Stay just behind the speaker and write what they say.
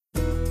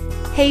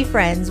Hey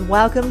friends,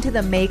 welcome to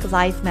the Make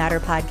Life Matter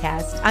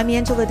podcast. I'm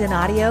Angela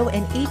Donadio,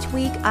 and each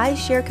week I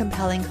share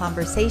compelling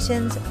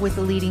conversations with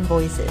leading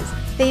voices.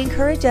 They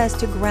encourage us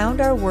to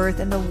ground our worth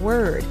in the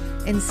Word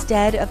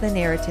instead of the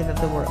narrative of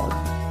the world.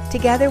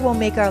 Together we'll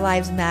make our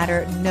lives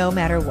matter no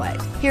matter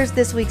what. Here's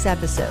this week's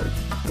episode.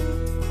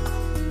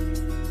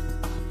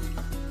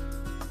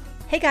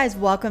 Hey guys,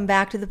 welcome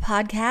back to the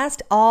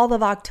podcast. All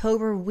of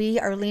October, we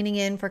are leaning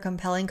in for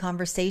compelling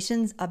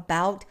conversations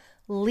about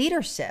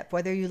leadership,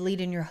 whether you lead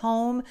in your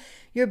home,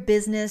 your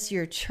business,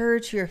 your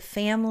church, your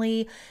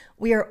family.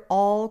 We are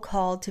all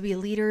called to be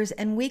leaders,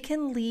 and we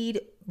can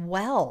lead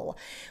well.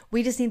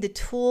 We just need the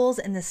tools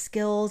and the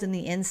skills and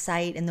the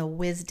insight and the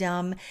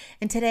wisdom.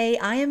 And today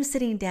I am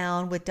sitting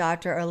down with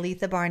Dr.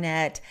 Oletha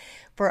Barnett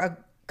for a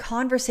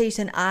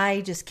conversation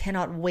I just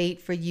cannot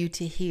wait for you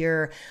to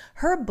hear.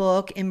 Her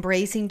book,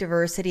 Embracing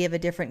Diversity of a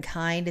Different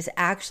Kind, is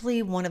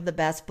actually one of the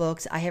best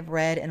books I have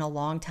read in a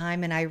long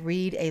time, and I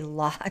read a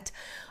lot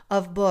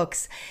of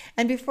books.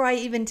 And before I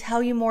even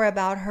tell you more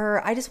about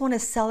her, I just want to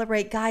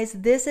celebrate, guys,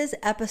 this is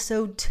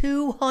episode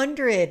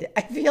 200.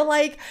 I feel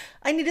like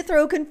I need to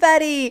throw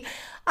confetti.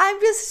 I'm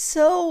just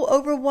so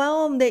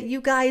overwhelmed that you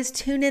guys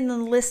tune in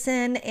and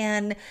listen,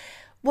 and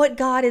what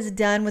God has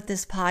done with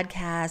this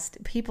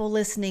podcast, people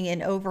listening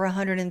in over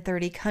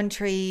 130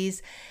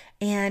 countries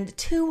and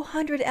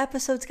 200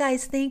 episodes.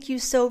 Guys, thank you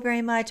so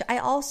very much. I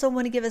also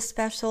want to give a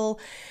special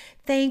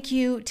thank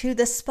you to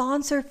the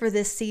sponsor for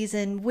this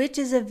season, which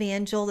is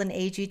Evangel and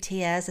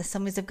AGTS,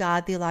 Assemblies of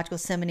God Theological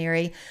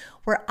Seminary,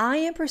 where I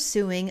am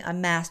pursuing a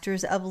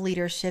Master's of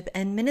Leadership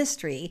and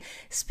Ministry.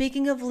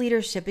 Speaking of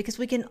leadership, because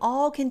we can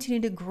all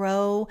continue to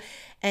grow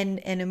and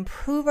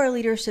improve our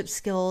leadership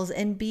skills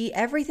and be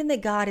everything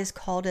that God has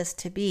called us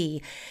to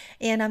be.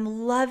 And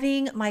I'm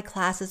loving my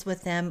classes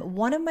with them.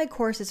 One of my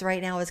courses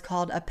right now is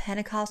called A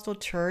Pentecostal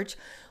Church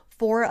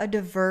for a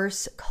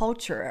Diverse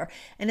Culture.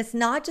 And it's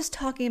not just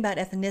talking about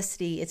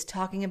ethnicity, it's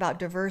talking about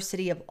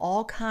diversity of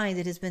all kinds.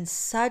 It has been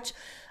such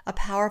a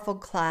powerful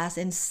class,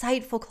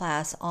 insightful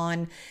class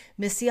on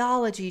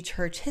missiology,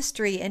 church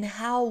history, and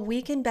how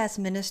we can best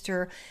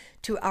minister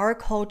to our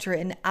culture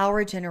in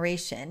our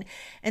generation.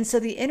 And so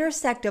the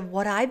intersect of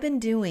what I've been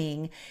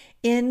doing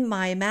in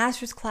my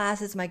master's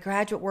classes, my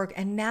graduate work,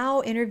 and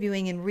now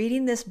interviewing and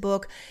reading this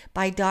book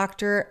by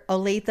Dr.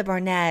 Oletha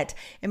Barnett,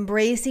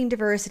 Embracing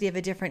Diversity of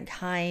a Different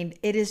Kind,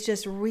 it is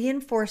just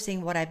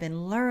reinforcing what I've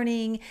been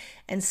learning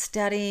and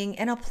studying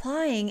and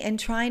applying and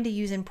trying to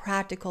use in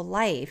practical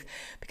life.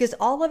 Because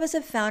all of us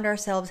have found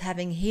ourselves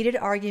having heated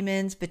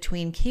arguments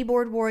between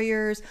keyboard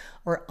warriors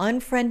or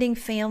unfriending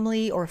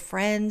family or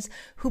friends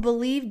who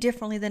believe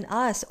differently than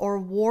us, or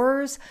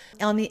wars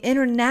on the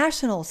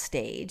international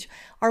stage.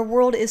 Our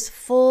world is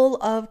full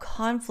of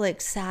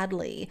conflict,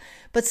 sadly,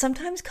 but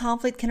sometimes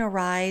conflict can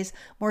arise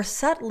more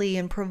subtly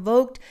and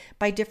provoked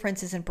by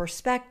differences in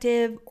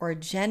perspective or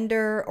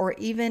gender or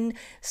even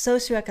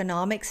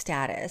socioeconomic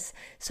status.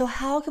 So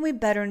how can we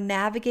better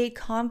navigate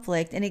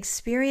conflict and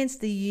experience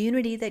the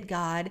unity that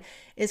God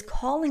is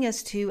calling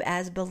us to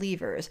as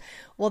believers?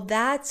 Well,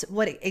 that's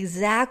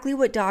exactly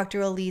what Dr.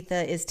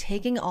 Oletha is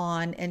taking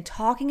on and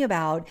talking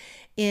about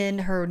in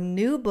her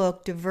new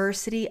book,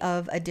 Diversity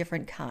of a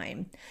Different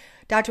Kind.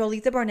 Dr.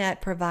 Oletha Barnett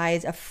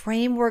provides a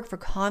framework for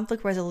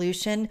conflict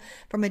resolution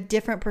from a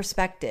different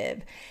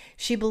perspective.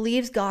 She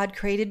believes God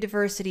created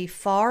diversity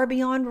far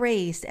beyond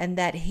race, and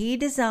that He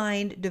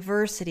designed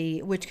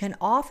diversity, which can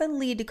often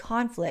lead to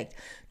conflict,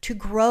 to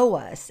grow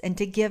us and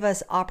to give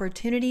us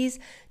opportunities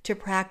to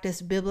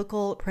practice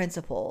biblical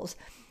principles.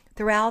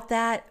 Throughout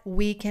that,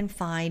 we can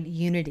find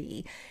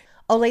unity.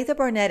 Oletha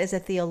Barnett is a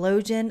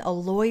theologian, a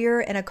lawyer,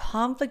 and a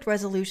conflict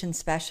resolution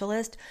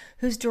specialist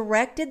who's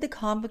directed the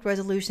conflict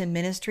resolution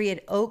ministry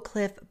at Oak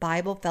Cliff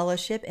Bible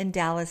Fellowship in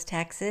Dallas,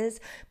 Texas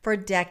for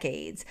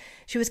decades.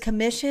 She was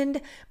commissioned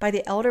by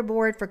the Elder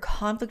Board for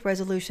Conflict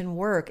Resolution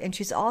Work, and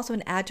she's also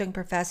an adjunct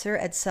professor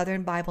at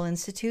Southern Bible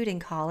Institute in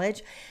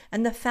college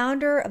and the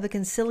founder of the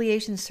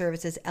Conciliation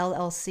Services,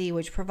 LLC,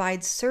 which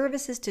provides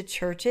services to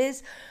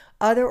churches,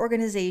 other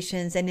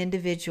organizations, and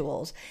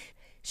individuals.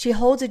 She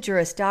holds a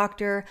Juris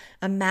Doctor,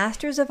 a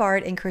Master's of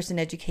Art in Christian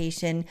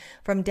Education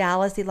from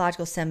Dallas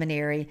Theological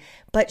Seminary,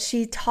 but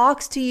she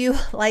talks to you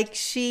like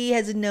she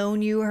has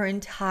known you her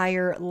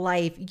entire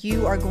life.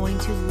 You are going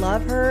to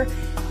love her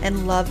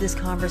and love this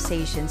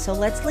conversation. So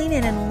let's lean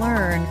in and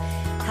learn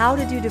how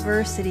to do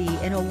diversity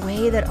in a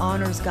way that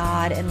honors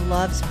God and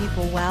loves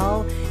people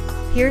well.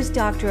 Here's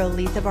Dr.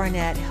 Oletha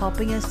Barnett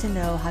helping us to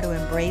know how to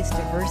embrace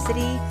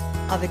diversity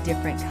of a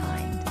different kind.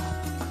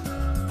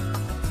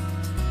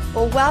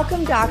 Well,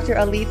 welcome, Dr.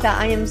 Oletha.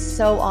 I am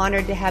so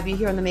honored to have you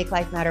here on the Make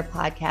Life Matter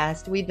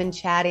podcast. We've been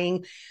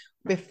chatting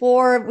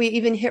before we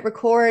even hit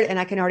record, and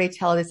I can already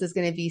tell this is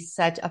going to be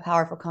such a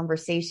powerful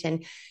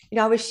conversation. You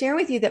know, I was sharing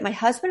with you that my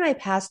husband and I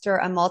pastor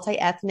a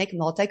multi-ethnic,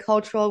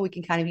 multicultural, we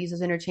can kind of use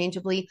those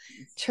interchangeably,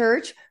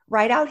 church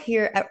right out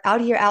here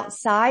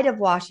outside of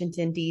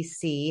Washington,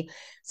 D.C.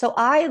 So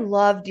I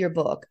loved your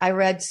book. I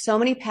read so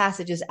many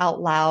passages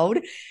out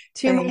loud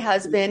to my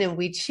husband, and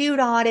we chewed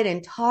on it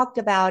and talked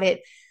about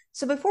it.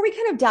 So before we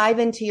kind of dive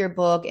into your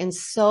book and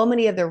so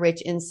many of the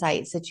rich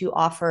insights that you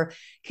offer,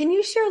 can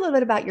you share a little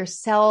bit about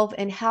yourself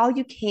and how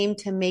you came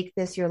to make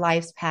this your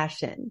life's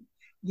passion?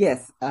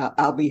 Yes,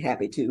 I'll be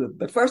happy to.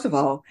 But first of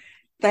all,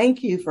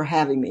 thank you for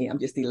having me. I'm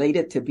just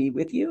elated to be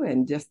with you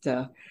and just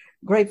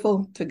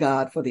grateful to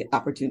God for the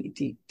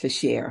opportunity to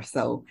share.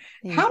 So,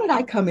 how Thank did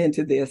I come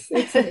into this?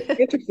 It's an you.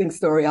 interesting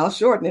story. I'll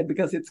shorten it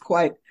because it's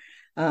quite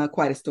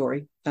a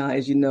story.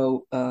 As you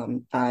know,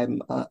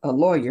 I'm a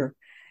lawyer.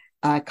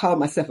 I call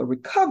myself a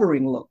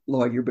recovering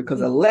lawyer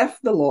because I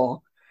left the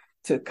law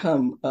to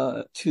come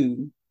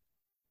to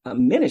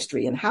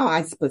ministry. And how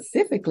I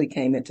specifically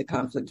came into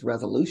conflict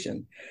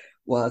resolution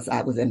was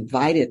I was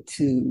invited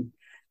to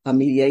a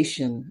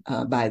mediation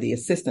by the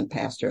assistant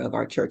pastor of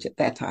our church at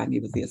that time. He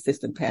was the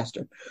assistant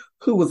pastor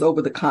who was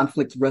over the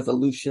conflict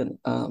resolution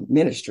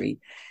ministry.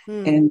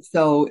 Hmm. And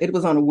so it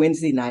was on a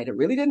Wednesday night. I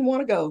really didn't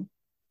want to go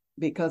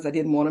because I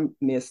didn't want to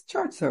miss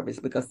church service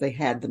because they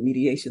had the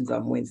mediations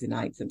on Wednesday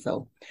nights. And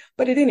so,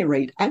 but at any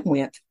rate, I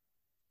went.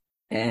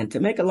 And to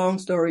make a long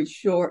story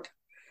short,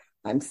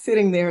 I'm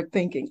sitting there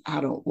thinking,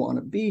 I don't want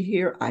to be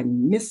here.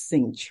 I'm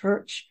missing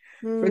church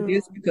for Hmm.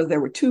 this because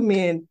there were two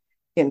men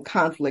in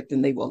conflict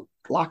and they were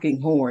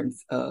locking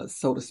horns,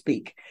 so to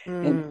speak.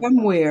 And Hmm.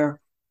 somewhere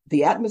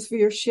the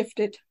atmosphere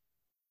shifted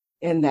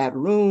in that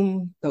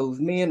room. Those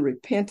men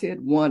repented,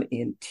 one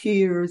in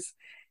tears.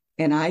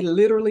 And I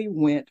literally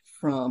went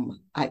from,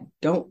 I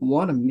don't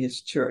want to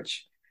miss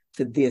church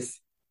to this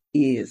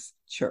is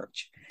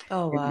church.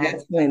 Oh, And wow.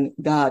 that's when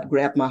God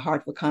grabbed my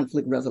heart for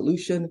conflict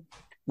resolution.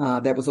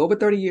 That was over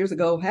 30 years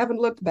ago. Haven't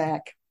looked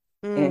back.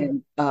 Hmm.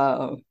 And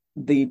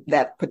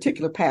that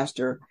particular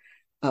pastor,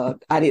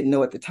 I didn't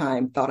know at the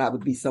time, thought I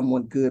would be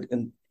someone good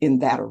in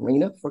that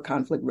arena for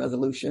conflict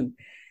resolution.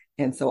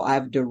 And so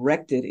I've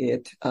directed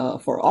it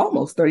for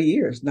almost 30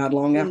 years. Not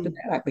long after Hmm.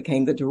 that, I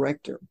became the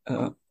director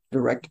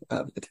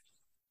of it.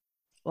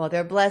 Well,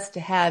 they're blessed to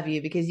have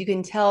you because you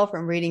can tell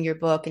from reading your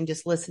book and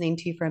just listening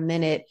to you for a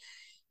minute,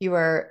 you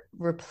are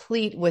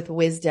replete with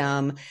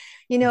wisdom.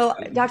 You know,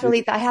 Dr.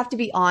 Oletha, I have to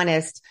be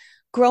honest.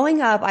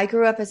 Growing up, I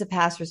grew up as a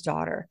pastor's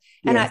daughter,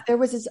 and Yes. there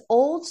was this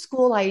old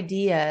school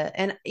idea.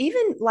 And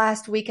even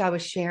last week, I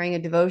was sharing a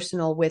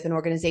devotional with an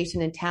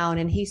organization in town,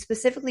 and he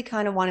specifically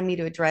kind of wanted me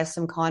to address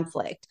some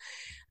conflict.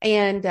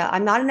 And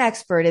I'm not an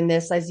expert in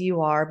this as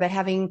you are, but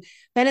having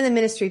been in the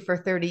ministry for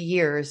 30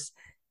 years,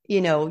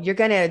 you're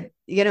gonna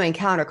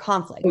encounter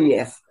conflict. Oh,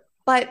 yes.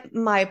 But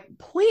my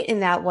point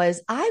in that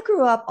was I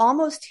grew up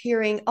almost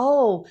hearing,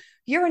 oh,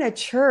 you're in a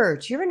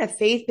church, you're in a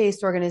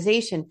faith-based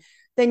organization,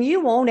 then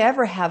you won't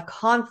ever have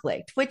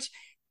conflict, which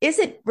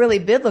isn't really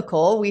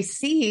biblical. We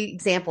see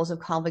examples of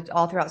conflict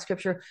all throughout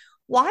scripture.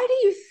 Why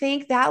do you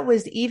think that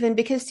was even?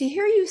 Because to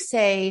hear you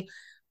say,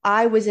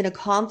 I was in a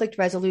conflict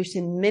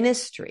resolution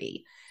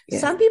ministry,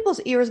 Yes. some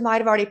people's ears might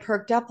have already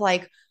perked up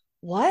like,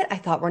 what? I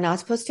thought we're not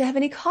supposed to have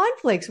any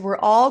conflicts. We're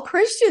all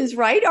Christians,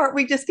 right? Aren't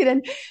we just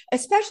going to,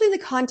 especially in the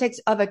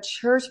context of a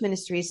church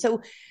ministry?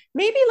 So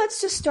maybe let's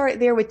just start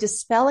there with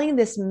dispelling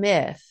this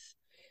myth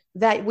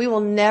that we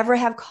will never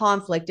have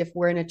conflict if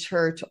we're in a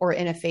church or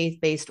in a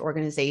faith-based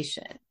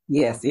organization.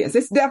 Yes, yes,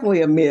 it's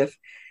definitely a myth.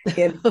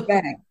 In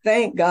fact,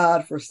 thank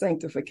God for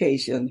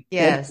sanctification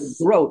and for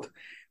Yes. growth,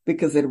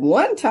 because at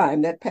one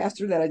time, that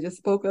pastor that I just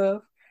spoke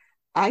of,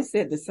 I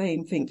said the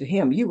same thing to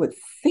him. You would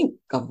think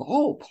of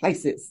all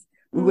places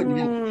we wouldn't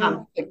have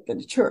Mm, conflict in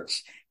the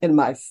church in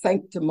my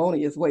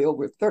sanctimonious way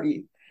over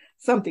 30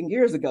 something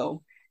years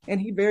ago.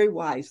 And he very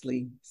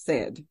wisely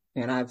said,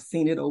 and I've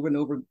seen it over and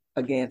over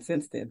again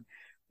since then,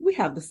 we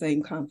have the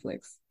same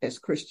conflicts as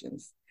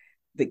Christians.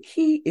 The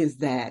key is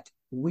that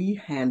we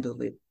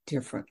handle it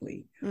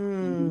differently.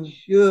 We mm,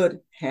 should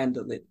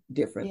handle it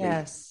differently.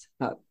 yes.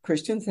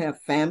 Christians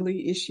have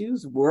family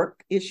issues,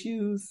 work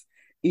issues,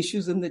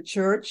 issues in the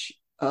church.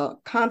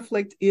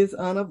 Conflict is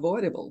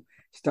unavoidable.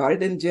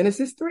 Started in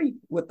Genesis 3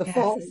 with the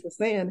fall Yes. of the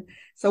sin.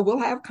 So we'll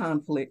have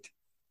conflict,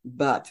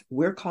 but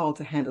we're called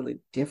to handle it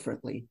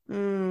differently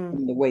Mm,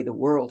 from the way the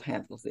world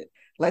handles it.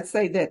 Let's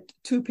say that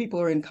two people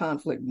are in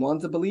conflict,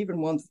 one's a believer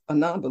and one's a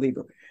non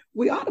believer.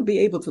 We ought to be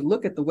able to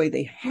look at the way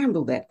they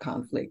handle that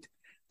conflict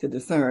to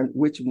discern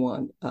which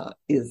one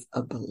is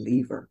a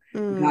believer.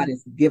 God mm.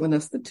 has given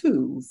us the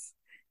tools.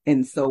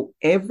 And so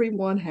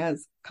everyone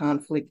has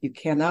conflict. You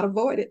cannot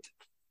avoid it.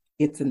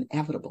 It's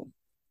inevitable.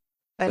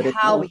 But But it's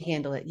how we also,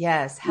 handle it,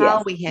 yes, how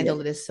yes, we yes,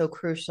 handle it is so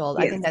crucial.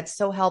 I think yes, that's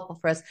so helpful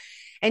for us.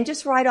 And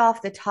just right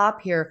off the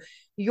top here,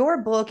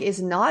 your book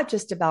is not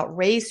just about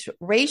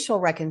racial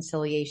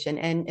reconciliation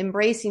and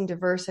embracing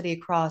diversity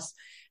across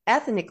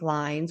ethnic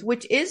lines,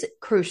 which is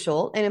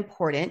crucial and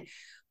important,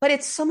 but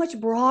it's so much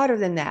broader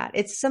than that.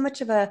 It's so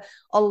much of a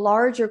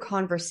larger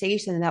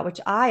conversation than that,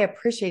 which I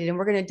appreciated. And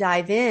we're going to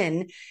dive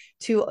in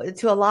to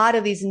a lot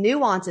of these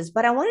nuances.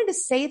 But I wanted to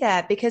say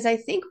that because I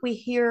think we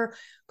hear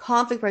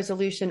conflict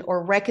resolution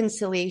or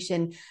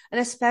reconciliation,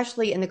 and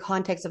especially in the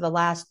context of the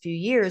last few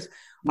years,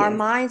 our yes,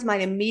 minds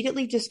might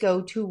immediately just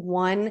go to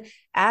one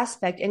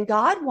aspect. And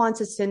God wants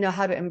us to know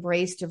how to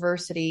embrace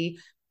diversity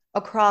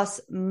across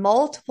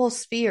multiple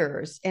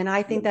spheres. And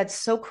I think that's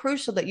so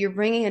crucial that you're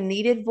bringing a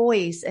needed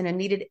voice and a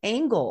needed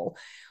angle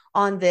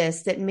on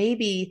this that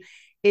maybe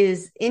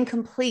is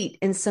incomplete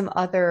in some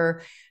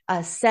other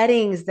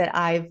settings that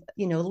I've,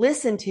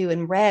 listened to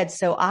and read.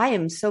 So I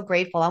am so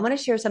grateful. I want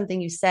to share something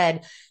you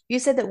said. You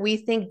said that we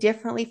think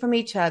differently from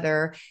each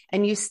other,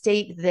 and you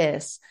state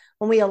this: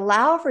 when we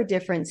allow for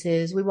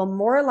differences, we will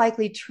more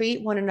likely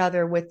treat one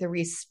another with the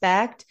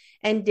respect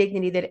and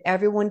dignity that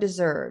everyone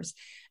deserves.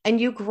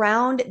 And you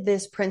ground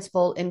this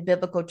principle in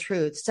biblical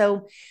truth.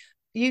 So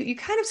you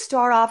kind of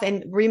start off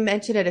and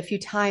re-mention it a few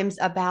times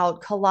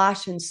about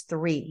Colossians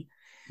 3.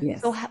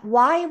 So Yes.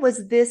 why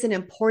was this an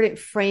important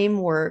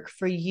framework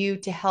for you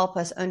to help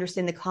us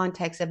understand the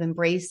context of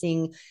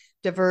embracing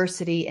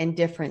diversity and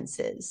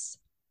differences?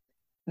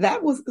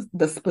 That was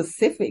the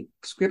specific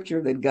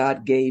scripture that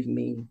God gave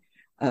me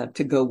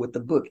to go with the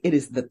book. It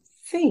is the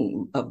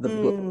theme of the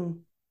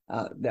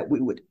book, that we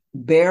would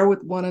bear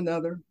with one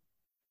another,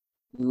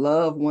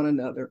 love one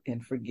another,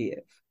 and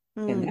forgive.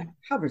 And that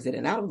covers it.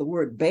 And out of the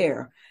word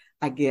bear,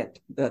 I get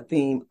the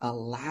theme,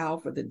 allow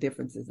for the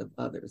differences of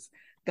others.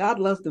 God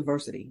loves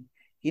diversity.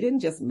 He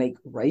didn't just make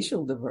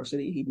racial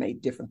diversity. He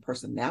made different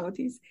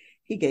personalities.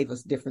 He gave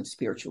us different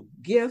spiritual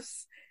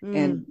gifts,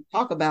 and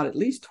talk about at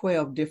least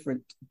 12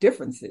 different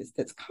differences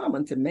that's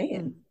common to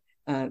man,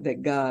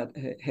 that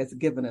God has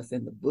given us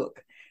in the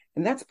book.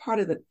 And that's part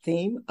of the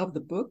theme of the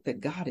book, that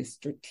God is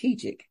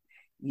strategic.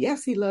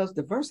 Yes, he loves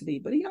diversity,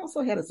 but he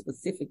also had a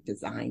specific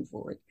design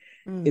for it.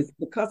 It's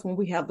because when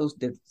we have those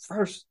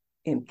diverse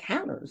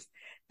encounters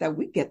that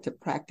we get to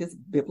practice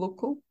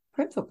biblical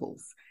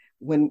principles.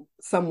 When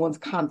someone's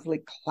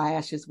conflict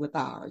clashes with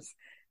ours,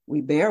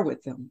 we bear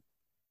with them.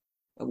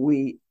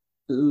 We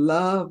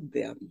love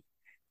them.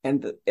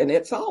 And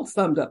it's all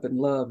summed up in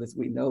love, as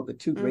we know, the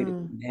two greatest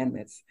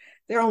commandments.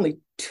 There are only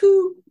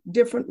two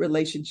different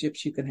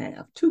relationships you can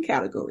have, two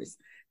categories.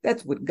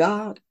 That's with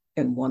God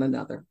and one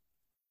another.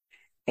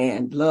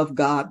 And love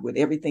God with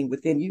everything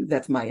within you.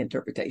 That's my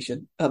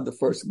interpretation of the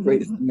first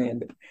greatest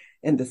commandment.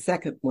 And the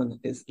second one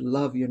is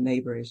love your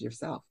neighbor as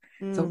yourself.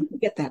 So we can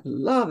get that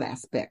love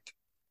aspect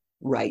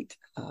right,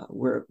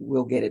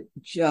 we'll get it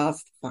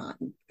just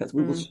fine, because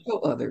we will show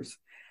others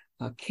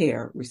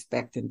care,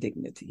 respect, and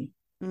dignity.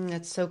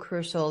 That's so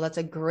crucial. That's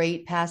a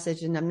great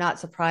passage. And I'm not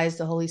surprised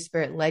the Holy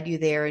Spirit led you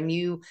there. And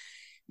you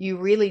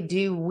really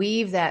do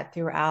weave that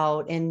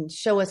throughout and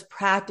show us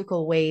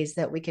practical ways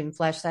that we can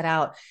flesh that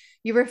out.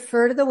 You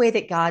refer to the way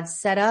that God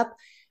set up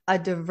a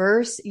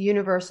diverse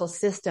universal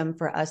system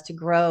for us to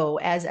grow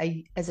as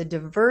a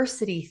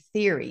diversity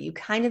theory. You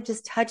kind of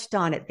just touched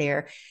on it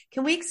there.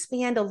 Can we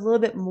expand a little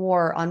bit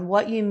more on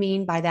what you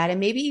mean by that?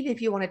 And maybe even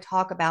if you want to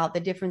talk about the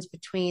difference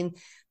between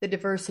the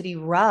diversity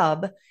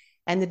rub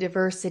and the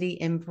diversity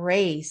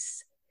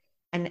embrace,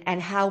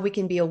 and how we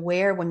can be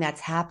aware when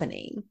that's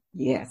happening.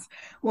 Yes.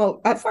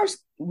 Well, I first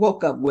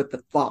woke up with the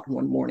thought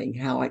one morning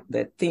how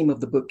the theme of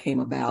the book came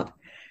about.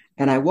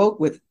 And I woke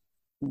with,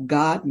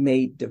 God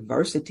made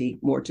diversity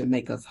more to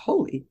make us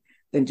holy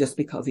than just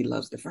because he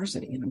loves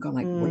diversity. And I'm going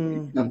like, where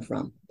did it come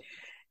from?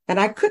 And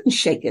I couldn't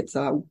shake it.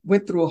 So I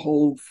went through a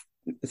whole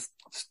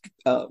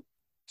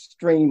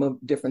stream of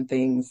different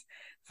things.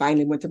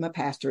 Finally went to my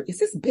pastor. Is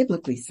this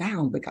biblically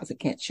sound? Because I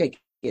can't shake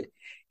it.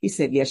 He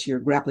said, yes, you're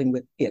grappling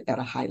with it at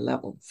a high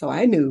level. So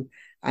I knew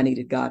I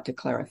needed God to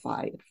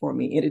clarify it for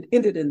me. It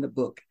ended in the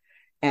book.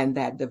 And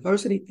that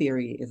diversity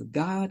theory is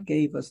God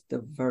gave us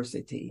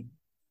diversity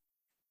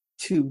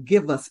to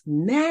give us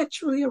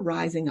naturally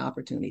arising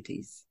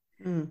opportunities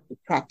to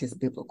practice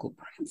biblical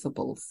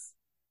principles,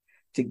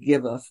 to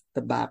give us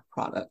the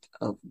byproduct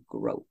of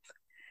growth.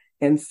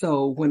 And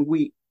so when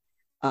we,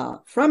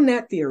 from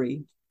that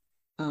theory,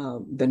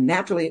 the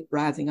naturally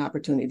rising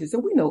opportunities,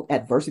 and we know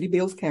adversity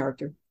builds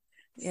character.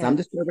 Yeah. Some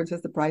disturbance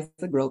is the price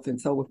of growth. And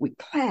so if we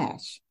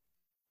clash,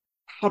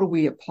 how do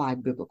we apply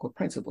biblical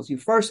principles? You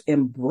first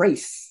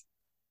embrace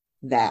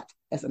that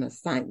as an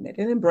assignment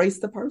and embrace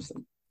the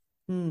person.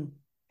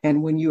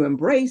 And when you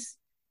embrace,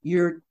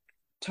 you're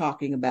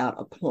talking about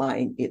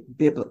applying it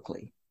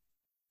biblically.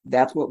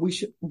 That's what we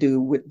should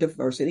do with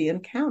diversity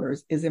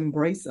encounters, is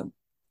embrace them.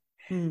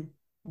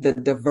 The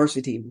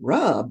diversity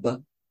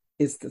rub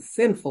is the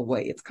sinful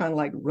way. It's kind of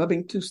like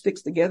rubbing two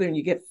sticks together and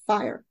you get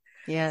fire.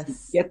 Yes. So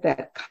you get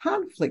that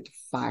conflict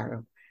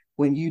fire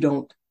when you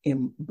don't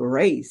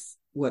embrace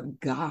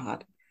what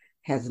God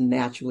has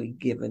naturally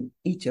given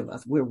each of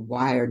us. We're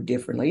wired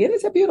differently. And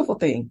it's a beautiful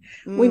thing.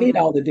 We need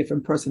all the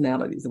different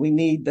personalities. We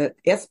need that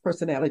S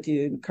personality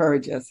to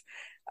encourage us.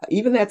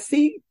 Even that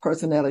C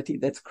personality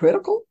that's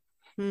critical,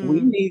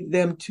 we need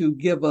them to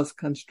give us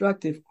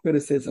constructive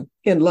criticism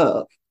in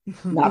love,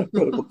 not a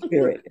critical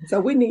spirit. So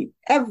we need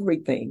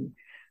everything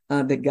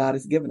that God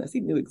has given us.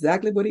 He knew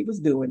exactly what he was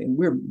doing, and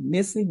we're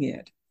missing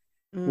it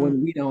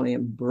when we don't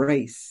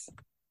embrace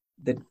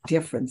the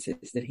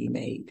differences that he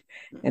made.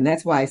 And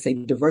that's why I say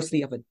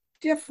diversity of a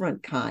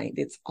different kind.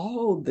 It's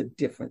all the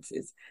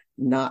differences,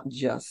 not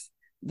just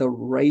the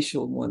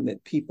racial one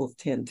that people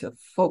tend to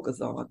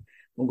focus on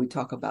when we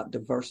talk about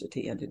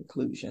diversity and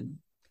inclusion.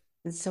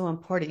 It's so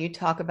important. You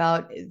talk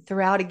about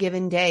throughout a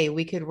given day,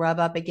 we could rub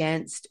up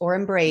against or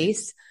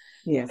embrace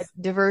Yes,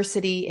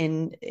 diversity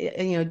in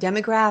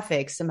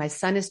demographics. So my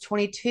son is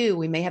 22.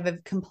 We may have a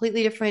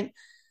completely different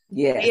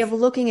way of yes,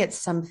 looking at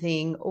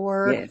something,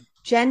 or yes,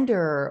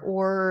 gender,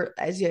 or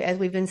as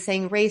we've been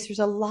saying, race. There's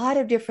a lot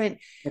of different,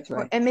 that's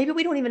right. and maybe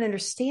we don't even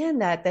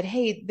understand that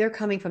hey, they're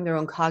coming from their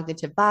own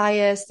cognitive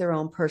bias, their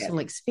own Yes, personal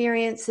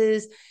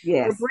experiences. We're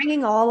yes,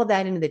 bringing all of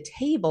that into the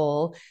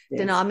table. yes,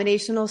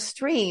 Denominational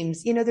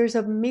streams, there's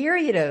a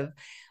myriad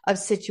of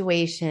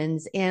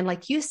situations, and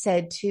like you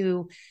said,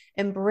 to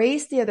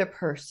embrace the other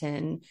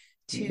person,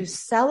 to yes,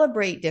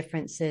 celebrate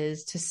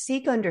differences, to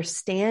seek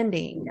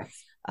understanding,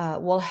 yes,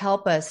 will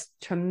help us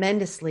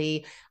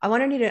tremendously. I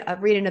want to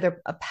read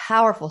another a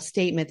powerful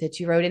statement that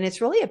you wrote, and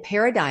it's really a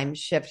paradigm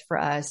shift for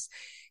us.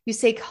 You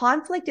say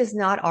conflict is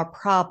not our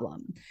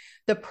problem.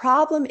 The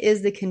problem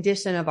is the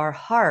condition of our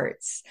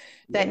hearts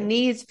that yes,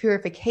 needs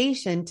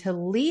purification to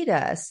lead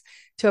us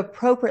to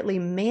appropriately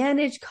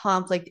manage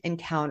conflict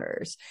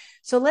encounters.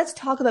 So let's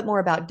talk a bit more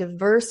about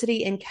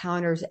diversity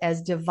encounters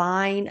as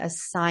divine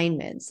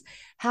assignments.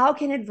 How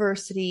can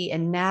adversity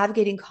and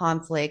navigating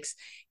conflicts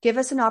give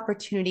us an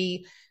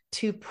opportunity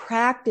to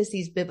practice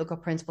these biblical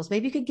principles?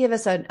 Maybe you could give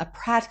us a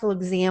practical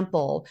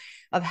example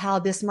of how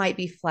this might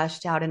be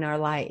fleshed out in our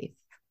life.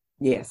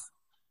 yes.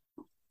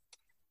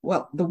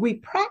 Well, we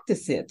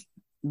practice it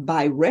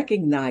by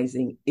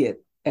recognizing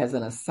it as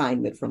an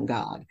assignment from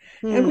God.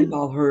 And we've Hmm.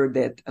 all heard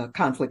that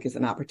conflict is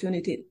an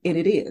opportunity, and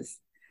it is.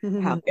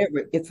 Hmm.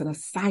 However, it's an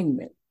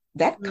assignment.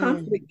 That Hmm.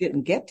 conflict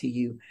didn't get to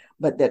you,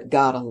 but that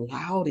God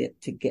allowed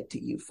it to get to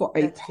you for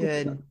a That's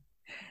purpose.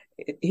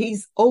 good.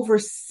 He's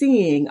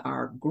overseeing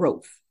our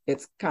growth.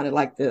 It's kind of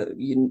like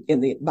in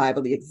the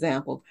Bible, the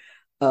example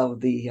of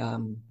the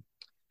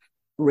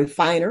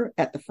refiner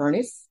at the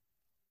furnace,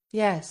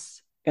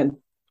 Yes. and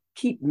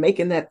keep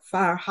making that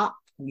fire hot,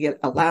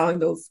 allowing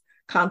those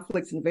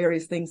conflicts and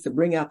various things to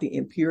bring out the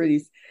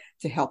impurities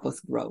to help us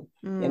grow.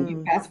 And you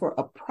Mm. ask for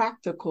a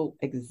practical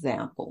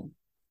example.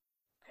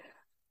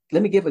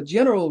 Let me give a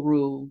general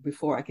rule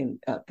before I can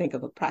think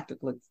of a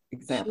practical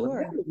example. A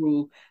Sure. general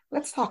rule,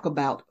 let's talk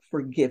about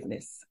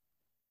forgiveness.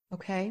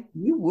 Okay.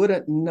 You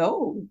wouldn't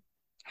know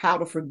how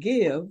to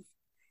forgive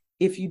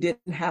if you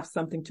didn't have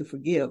something to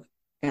forgive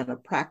and a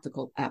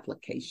practical That's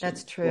application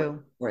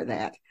true. for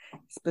that.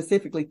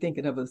 Specifically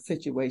thinking of a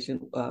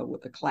situation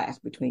with a clash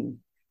between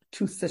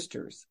two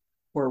sisters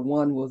where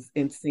one was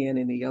in sin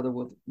and the other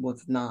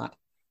was not.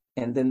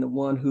 And then the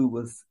one who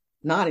was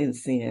not in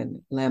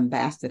sin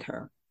lambasted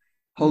her.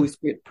 Holy Mm.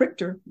 Spirit pricked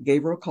her,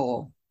 gave her a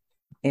call,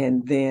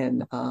 and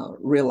then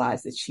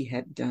realized that she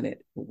had done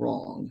it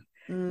wrong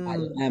by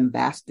Mm.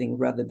 lambasting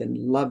rather than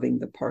loving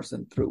the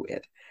person through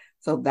it.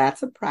 So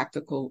that's a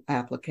practical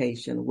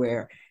application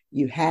where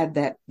you had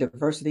that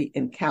diversity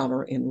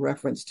encounter in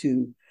reference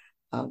to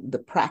the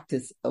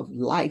practice of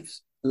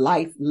life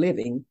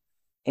living,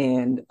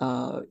 and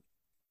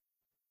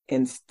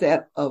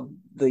instead of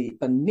the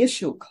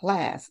initial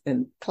clash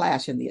and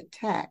the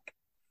attack,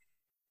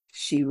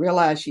 she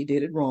realized she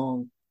did it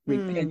wrong,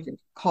 Mm. repented,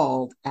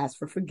 called, asked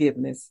for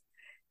forgiveness,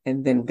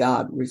 and then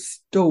God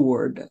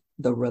restored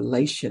the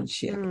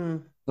relationship.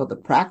 Mm. So the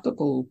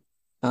practical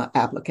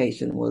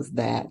application was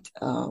that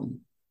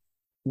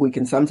we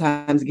can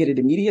sometimes get it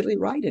immediately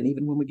right, and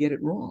even when we get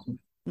it wrong,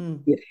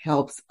 Mm. it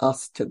helps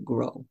us to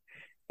grow,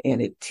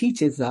 and it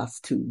teaches us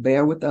to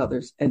bear with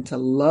others and to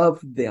love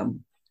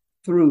them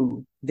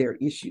through their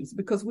issues,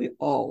 because we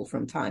all,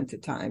 from time to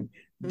time,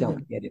 Mm.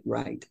 don't get it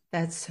right.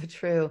 That's so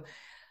true.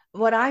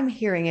 What I'm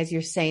hearing as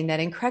you're saying that,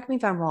 and correct me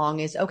if I'm wrong,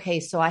 is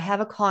okay, so I have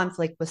a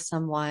conflict with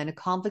someone, a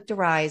conflict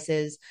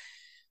arises.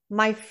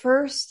 My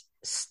first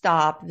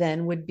stop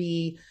then would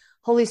be,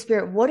 Holy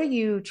Spirit, what are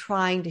you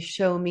trying to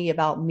show me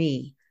about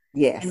me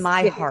and Yes,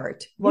 my yes,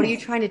 heart? What are you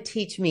yes. trying to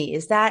teach me?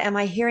 Am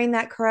I hearing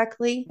that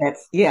correctly?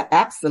 Yeah,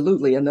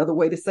 absolutely. Another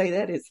way to say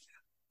that is,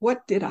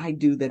 what did I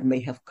do that may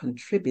have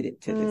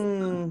contributed to this Mm,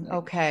 conflict?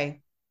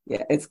 okay.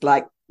 Yeah, it's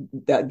like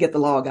get the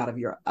log out of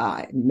your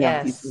eye,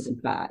 Matthew Yes.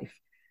 7:5.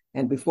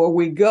 And before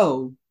we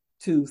go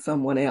to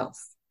someone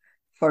else,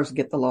 first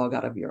get the log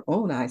out of your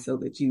own eye so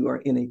that you are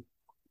in a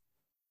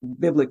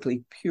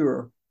biblically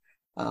pure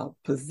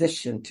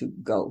position to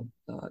go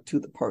to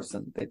the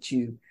person, that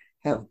you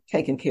have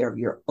taken care of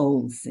your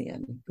own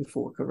sin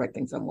before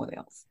correcting someone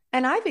else.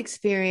 And I've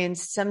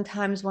experienced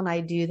sometimes when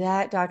I do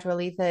that, Dr.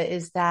 Oletha,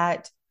 is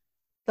that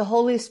the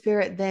Holy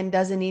Spirit then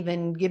doesn't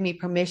even give me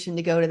permission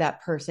to go to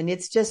that person.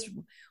 It's just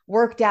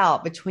worked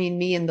out between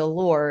me and the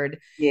Lord.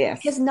 Yes,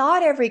 Because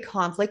not every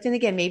conflict, and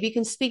again, maybe you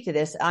can speak to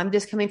this. I'm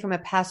just coming from a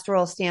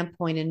pastoral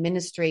standpoint in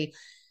ministry.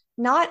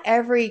 Not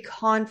every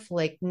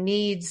conflict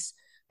needs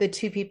the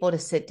two people to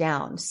sit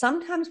down.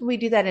 Sometimes when we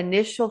do that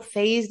initial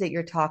phase that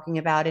you're talking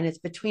about, and it's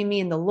between me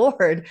and the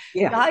Lord,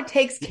 yeah, God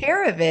takes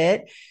care of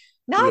it.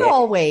 Not yeah,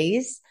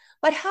 always,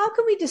 but how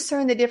can we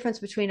discern the difference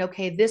between,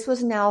 okay, this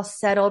was now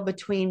settled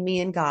between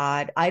me and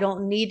God. I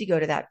don't need to go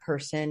to that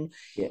person.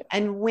 yeah,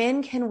 And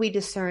when can we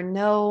discern,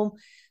 no,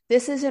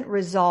 this isn't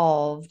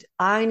resolved.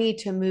 I need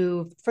to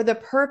move for the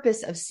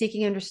purpose of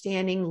seeking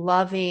understanding,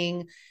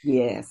 loving,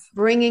 Yes.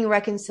 bringing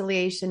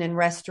reconciliation and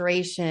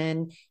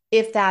restoration.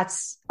 If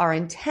that's our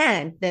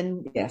intent,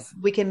 then Yes.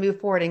 we can move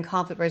forward in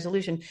conflict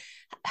resolution.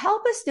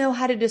 Help us know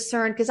how to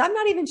discern, because I'm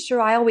not even sure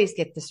I always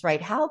get this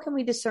right. How can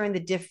we discern the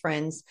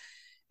difference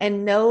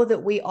and know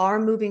that we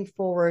are moving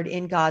forward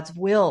in God's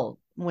will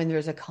when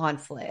there's a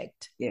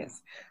conflict?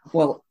 Yes.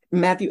 Well,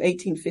 Matthew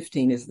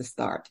 18:15 is the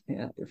start.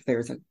 If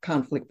there's a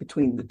conflict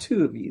between the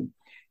two of you,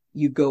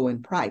 you go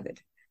in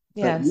private.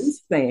 But you're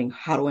Yes. saying,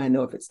 how do I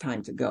know if it's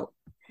time to go?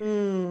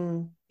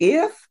 Mm,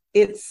 If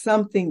it's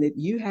something that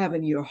you have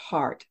in your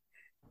heart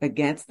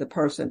against the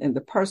person and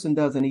the person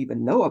doesn't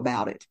even know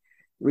about it,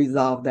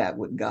 resolve that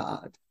with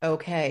God.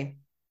 okay.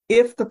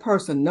 If the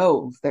person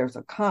knows there's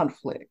a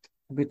conflict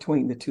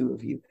between the two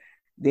of you,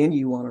 then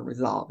you want to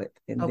resolve it.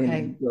 And then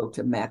Okay. you go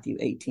to Matthew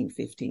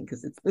 18:15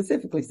 because it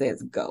specifically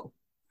says go.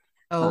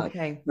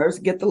 Okay.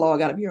 First, get the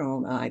log out of your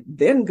own eye,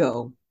 then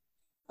go.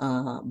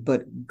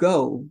 But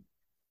go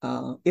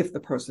if the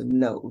person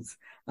knows.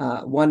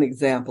 One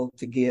example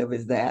to give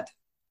is that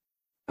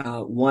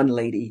one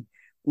lady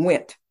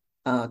went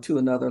to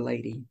another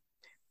lady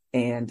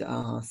and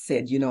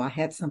said, I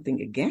had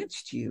something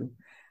against you,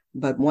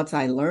 but once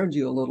I learned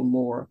you a little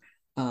more,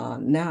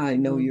 now I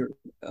know you're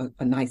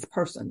a nice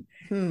person.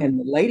 And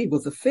the lady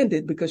was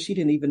offended because she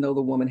didn't even know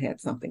the woman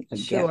had something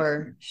against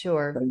her.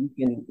 Sure. So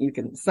you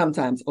can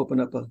sometimes open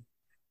up a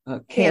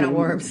Can can of of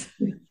worms.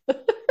 worms.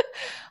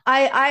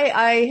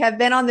 I have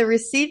been on the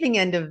receiving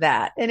end of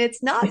that, and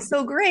it's not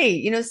so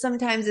great.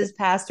 Sometimes as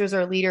pastors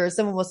or leaders,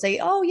 someone will say,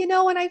 "Oh,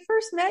 when I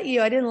first met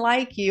you, I didn't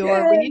like you,"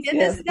 or when you Yes,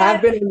 did this yes. and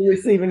I've that, been on the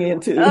receiving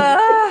end too.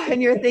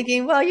 and you're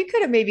thinking, well, you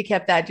could have maybe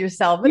kept that to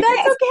yourself, but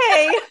that's Yes,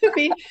 okay. I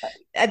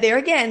mean, there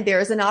again,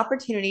 there's an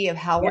opportunity of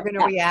how we're yeah, going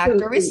to react or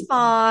absolutely.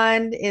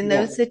 respond in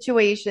Yeah, those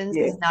situations,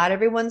 yeah. because not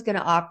everyone's going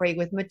to operate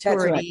with That's right.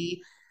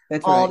 maturity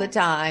That's all right. the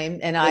time.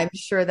 And That's, I'm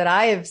sure that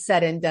I have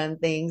said and done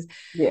things.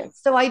 yes.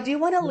 So I do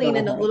want to We lean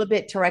in a all have. little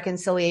bit to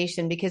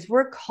reconciliation, because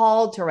we're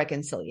called to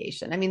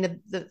reconciliation. I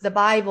mean, the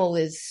Bible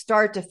is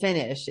start to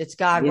finish. It's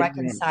God Yes.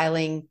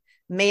 reconciling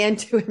man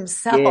to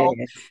himself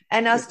Yes.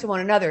 and us Yes. to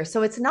one another.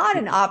 So it's not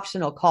an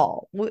optional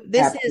call.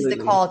 This is the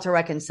Absolutely. call to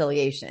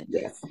reconciliation.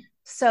 Yes.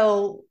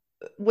 So,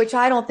 which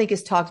I don't think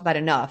is talked about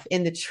enough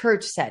in the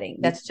church setting.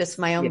 That's just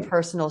my own Yes.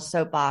 personal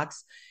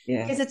soapbox,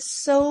 because Yes. it's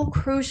so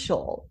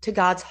crucial to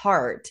God's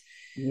heart.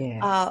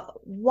 Yes.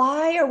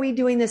 Why are we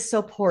doing this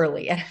so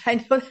poorly? And I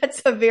know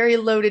that's a very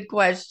loaded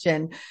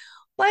question,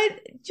 but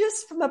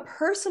just from a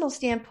personal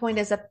standpoint,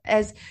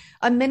 as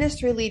a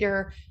ministry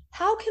leader,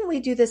 how can we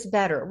do this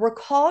better? We're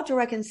called to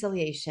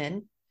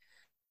reconciliation.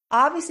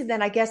 Obviously,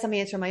 then I guess I'm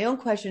answering my own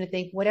question to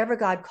think whatever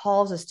God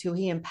calls us to,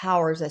 He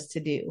empowers us to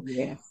do.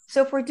 Yes.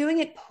 So if we're doing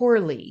it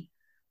poorly,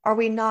 are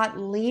we not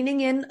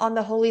leaning in on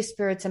the Holy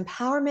Spirit's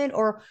empowerment?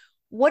 Or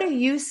what are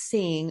you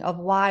seeing of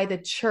why the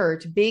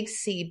church, big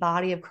C,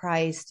 body of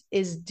Christ,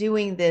 is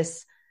doing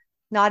this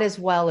not as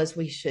well as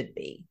we should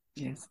be?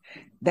 Yes.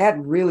 That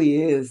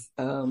really is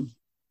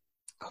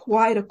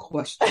quite a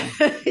question.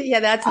 Yeah,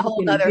 that's a I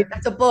whole can give, nother,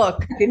 that's a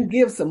book. I can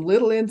give some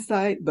little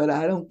insight, but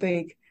I don't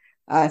think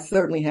I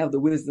certainly have the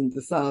wisdom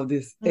to solve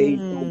this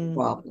age-old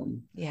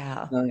problem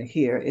Yeah.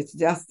 here. It's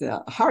just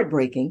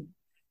heartbreaking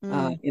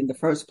Mm, in the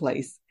first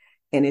place.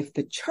 And if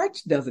the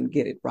church doesn't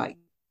get it right,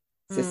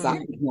 mm,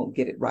 society won't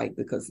get it right,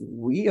 because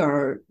we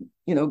are,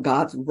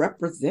 God's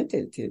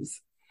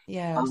representatives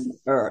yes. on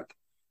earth.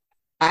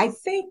 I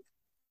think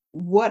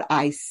what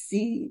I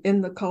see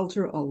in the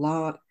culture a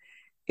lot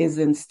is,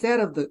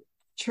 instead of the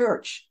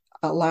church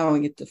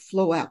allowing it to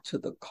flow out to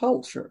the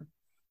culture,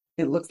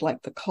 it looks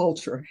like the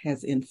culture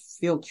has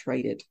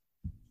infiltrated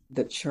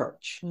the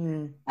church.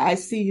 Mm, I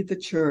see the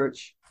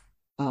church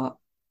uh,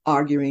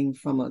 arguing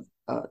from a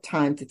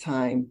time to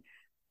time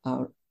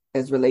uh,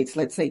 as relates,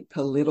 let's say,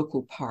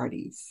 political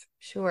parties.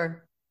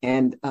 sure.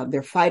 And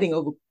they're fighting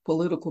over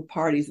political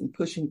parties and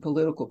pushing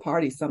political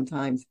parties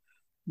sometimes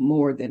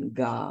more than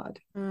God.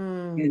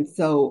 Mm, And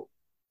so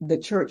the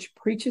church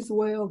preaches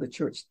well, the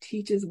church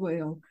teaches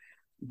well,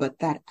 but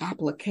that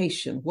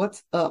application,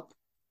 what's up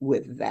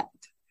with that?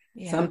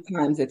 yeah.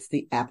 Sometimes it's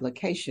the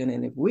application.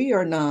 And if we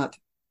are not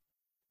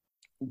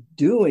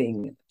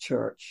doing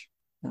church,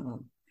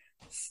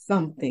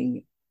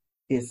 something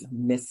is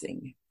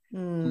missing.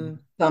 Mm,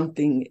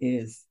 Something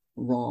is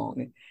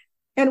wrong.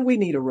 And we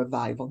need a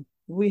revival.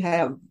 We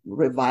have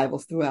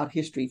revivals throughout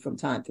history from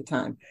time to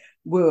time.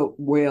 We're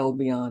well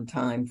beyond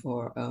time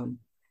for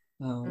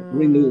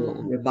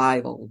renewal, mm,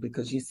 revival,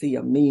 because you see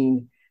a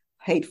mean,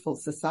 hateful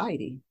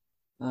society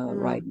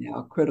right mm,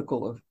 now,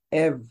 critical of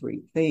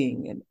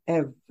everything and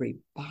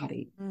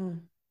everybody. mm,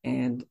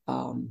 And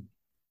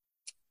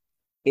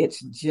it's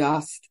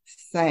just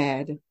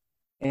sad.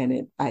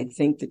 And I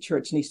think the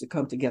church needs to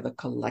come together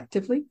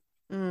collectively,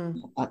 mm.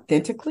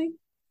 authentically,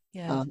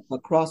 Yes.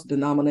 across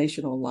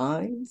denominational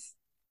lines,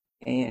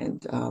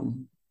 and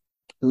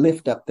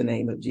lift up the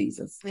name of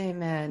Jesus.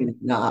 Amen. It's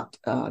not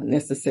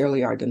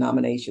necessarily our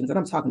denominations. And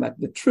I'm talking about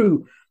the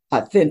true,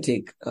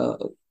 authentic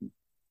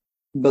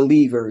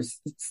believers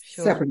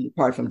Sure. separate and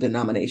apart from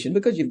denomination,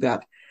 because you've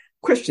got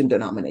Christian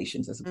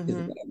denominations is Mm-hmm.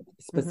 what I'm Mm-hmm.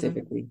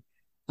 specifically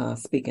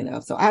speaking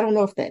of. So I don't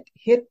know if that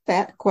hit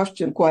that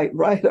question quite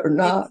right or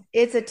not.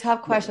 It's a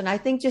tough But question. I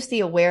think just the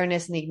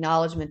awareness and the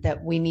acknowledgement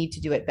that we need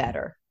to do it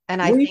better.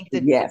 And I we, think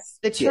that yes,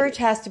 the yes, church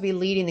has to be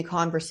leading the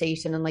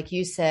conversation. And like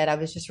you said, I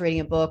was just reading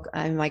a book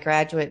in my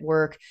graduate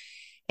work,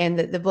 and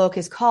the book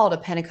is called A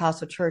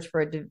Pentecostal Church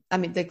for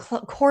the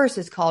course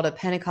is called A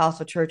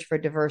Pentecostal Church for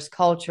a Diverse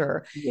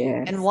Culture.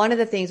 And yes, one of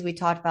the things we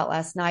talked about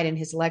last night in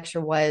his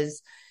lecture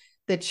was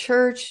the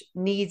church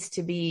needs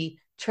to be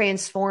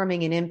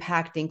transforming and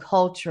impacting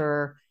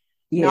culture,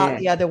 not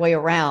yes, the other way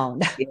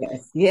around.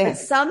 yes, But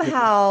yes,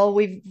 somehow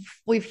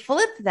we've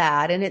flipped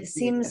that, and it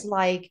seems yes,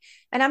 like,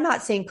 and I'm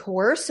not saying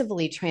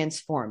coercively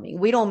transforming.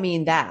 We don't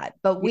mean that,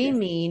 but we yes,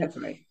 mean that's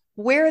right.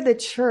 where the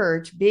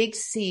church, big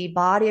C,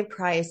 body of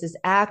Christ, is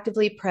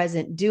actively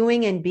present,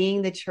 doing and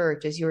being the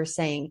church, as you were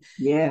saying,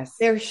 Yes,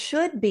 there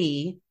should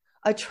be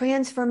a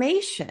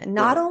transformation,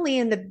 not yes, only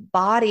in the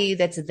body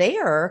that's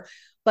there,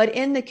 but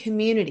in the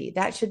community.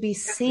 That should be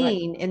that's right.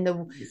 seen in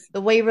Yes,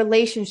 the way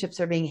relationships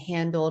are being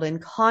handled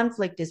and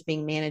conflict is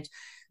being managed.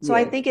 So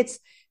I yes, think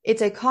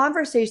it's a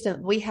conversation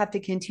that we have to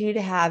continue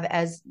to have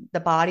as the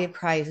body of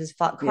Christ, as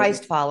yes,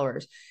 Christ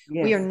followers.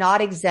 We are yes.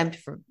 not exempt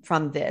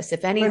from this.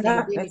 If We're anything,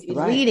 not. we need That's to be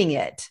right. leading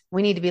it.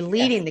 We need to be Yes,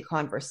 leading the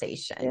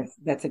conversation. yes,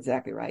 that's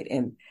exactly right.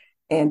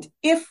 And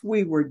if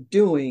we were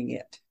doing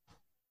it,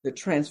 the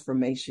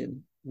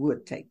transformation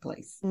would take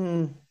place.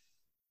 Mm,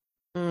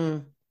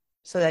 mm.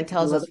 So that There's no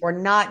tells us other, we're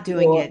not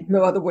doing no, it.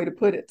 no other way to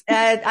put it.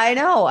 I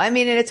know. I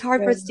mean, and it's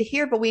hard for Yeah, us to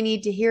hear, but we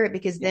need to hear it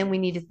because yeah, then we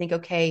need to think,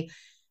 okay,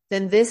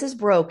 then this is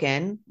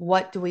broken.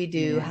 What do we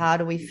do? yeah, How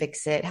do we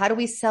fix it? How do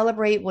we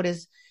celebrate what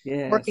is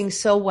yes, working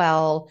so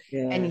well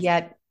and yes,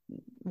 yet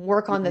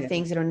work on the yes,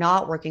 things that are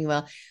not working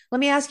well? Let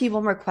me ask you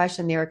one more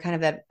question there,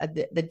 kind of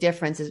the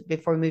differences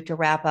before we move to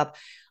wrap up.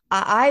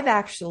 I've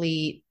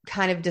actually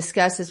kind of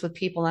discussed this with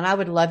people, and I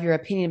would love your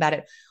opinion about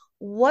it.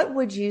 What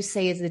would you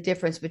say is the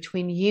difference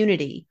between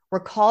unity? We're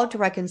called to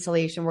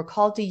reconciliation, we're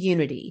called to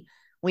unity.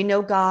 We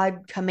know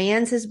God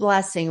commands his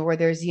blessing where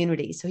there's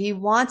unity. So he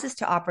wants us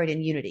to operate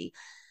in unity.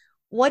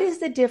 What is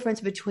the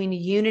difference between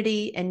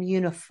unity and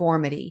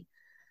uniformity?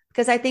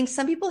 Because I think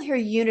some people hear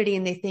unity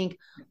and they think,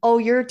 oh,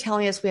 you're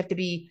telling us we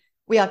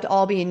have to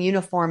all be in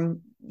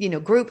uniform,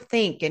 group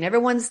think, and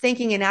everyone's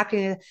thinking and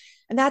acting.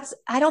 And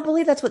I don't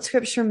believe that's what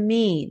scripture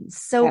means.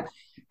 So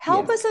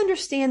help yes, us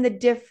understand the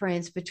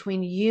difference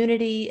between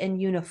unity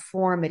and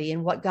uniformity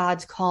and what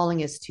God's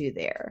calling us to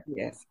there.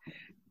 yes.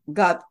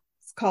 God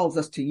calls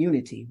us to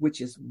unity,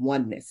 which is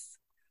oneness,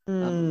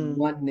 Mm,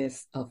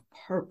 oneness of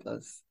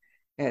purpose.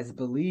 As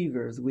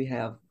believers, we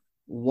have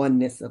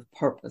oneness of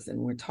purpose, and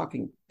we're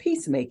talking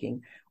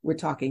peacemaking. We're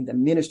talking the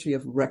ministry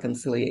of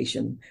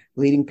reconciliation,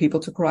 leading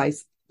people to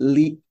Christ,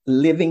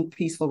 living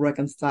peaceful,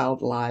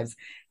 reconciled lives,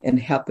 and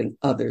helping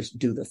others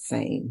do the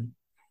same.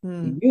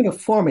 mm,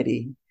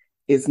 Uniformity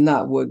is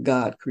not what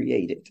God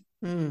created.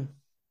 mm.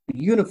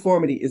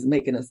 Uniformity is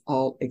making us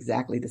all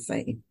exactly the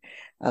same.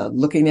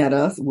 Looking at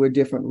us, we're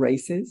different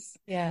races.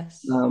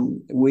 Yes.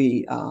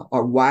 We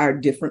are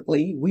wired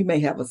differently. We may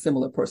have a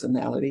similar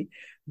personality,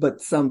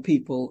 but some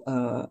people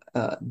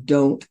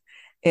don't.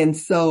 And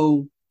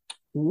so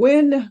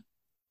when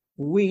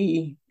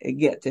we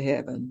get to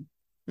heaven,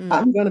 Mm.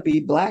 I'm going to be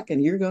black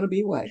and you're going to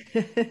be white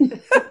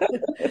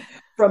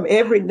from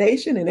every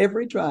nation and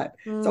every tribe.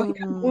 So he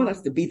doesn't want Mm.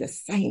 us to be the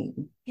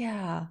same.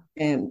 Yeah.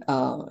 And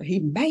he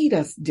made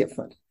us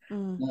different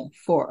Mm.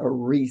 for a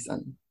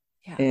reason.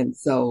 Yeah. And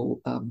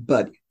so,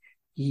 but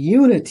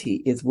unity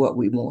is what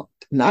we want,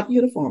 not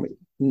uniformity,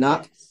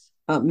 not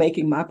Yes.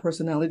 making my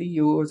personality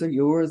yours or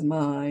yours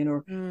mine,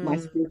 or my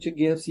Mm. spiritual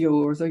gifts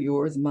yours or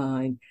yours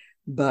mine,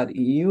 but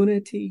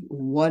unity,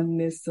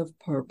 oneness of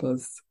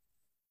purpose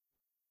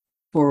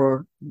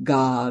for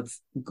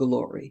God's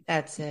glory.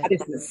 That's That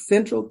it. is the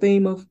central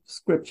theme of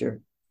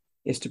Scripture,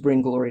 is to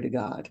bring glory to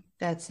God.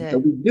 That's So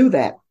it. we do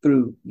that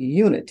through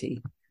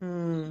unity,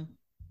 Mm.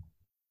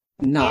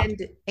 not,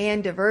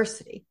 And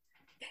diversity.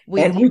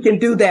 We and we can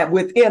do that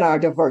within our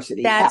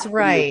diversity. That's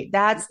Absolutely. right.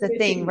 That's the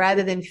thing. Unity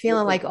Rather is than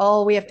feeling like, diversity.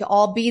 oh, we have to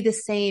all be the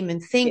same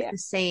and think Yeah, the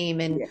same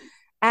and yeah,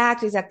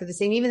 act exactly the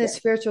same. Even the yeah,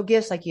 spiritual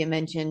gifts, like you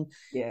mentioned,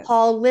 yes,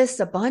 Paul lists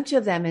a bunch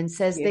of them and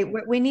says yeah,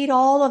 we need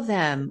all of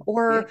them. yeah.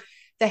 Or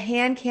the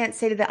hand can't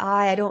say to the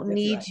eye, I don't That's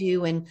need right.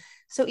 you. And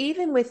so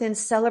even within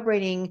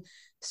celebrating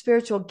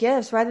spiritual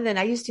gifts, rather than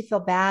I used to feel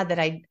bad that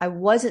I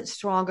wasn't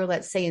stronger,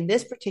 let's say in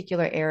this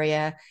particular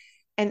area,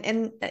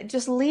 and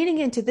just leaning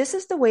into this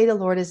is the way the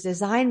Lord has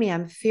designed me.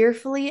 I'm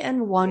fearfully and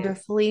Yes,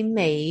 wonderfully yes,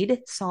 made,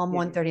 Psalm yes,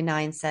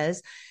 139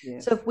 says.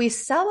 yes, So if we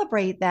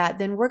celebrate that,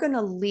 then we're going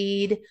to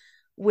lead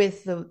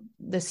with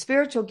the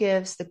spiritual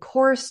gifts, the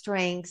core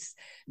strengths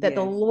that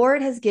the yes,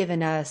 Lord has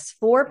given us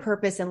for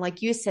purpose. And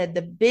like you said,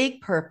 the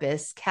big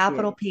purpose,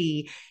 capital yes,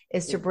 P,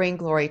 is to yes, bring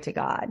glory to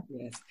God.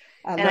 yes.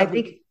 I And I love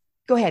what think,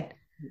 go ahead.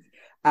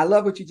 I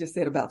love what you just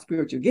said about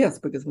spiritual gifts,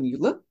 because when you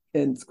look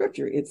in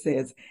Scripture, it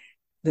says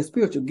the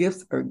spiritual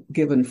gifts are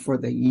given for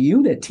the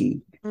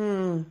unity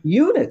Mm,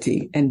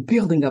 unity and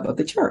building up of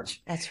the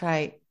church. that's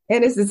right.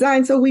 And it's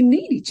designed so we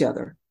need each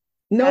other.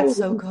 No That's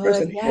so one good.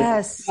 person has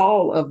Yes.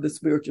 all of the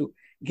spiritual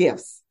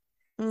gifts.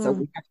 So Mm.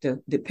 we have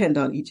to depend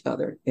on each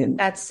other. And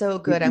That's so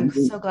good. I'm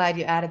so glad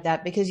you added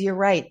that because you're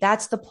right.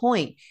 That's the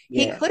point.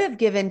 He yeah, could have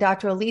given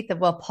Dr. Oletha,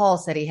 well, Paul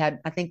said he had,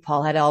 I think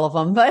Paul had all of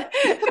them, but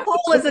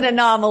Paul is an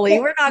anomaly.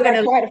 We're not going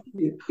yeah, to, quite a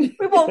few.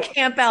 we won't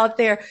camp out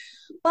there.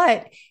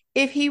 But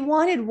if he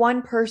wanted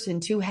one person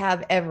to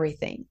have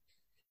everything,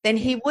 then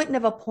he wouldn't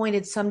have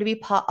appointed some to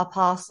be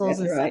apostles That's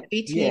and some right. to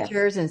be Yes,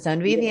 teachers and some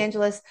to be yes,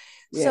 evangelists.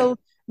 yes, So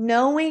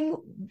knowing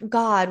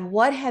God,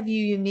 what have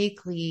you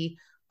uniquely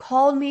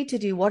called me to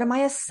do? What are my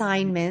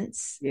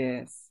assignments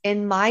yes,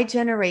 in my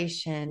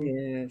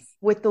generation yes,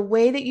 with the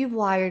way that you've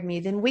wired me?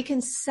 Then we can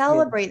yes,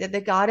 celebrate that the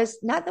God is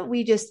not that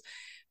we just,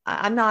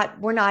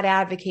 we're not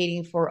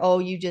advocating for, oh,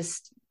 you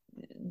just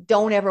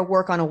don't ever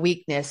work on a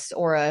weakness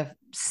or a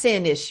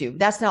sin issue.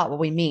 That's not what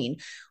we mean.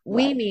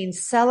 We right. mean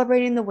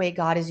celebrating the way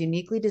God has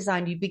uniquely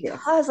designed you Yes,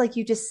 because, like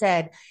you just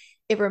said,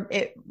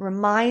 it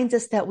reminds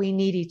us that we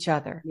need each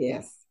other.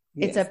 yes,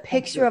 It's a yes,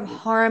 picture of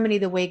absolutely. harmony,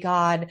 the way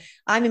God,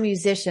 I'm a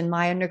musician,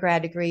 my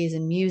undergrad degree is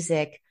in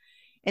music.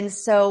 And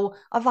so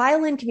a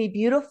violin can be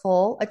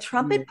beautiful, a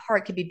trumpet Yes,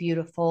 part can be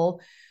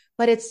beautiful,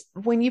 but it's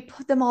when you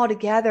put them all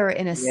together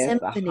in a yes, a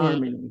symphony,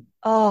 harmony.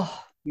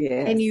 oh,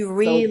 and Yes, you so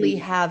really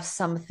beautiful. have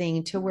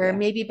something to where Yeah,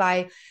 maybe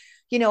by,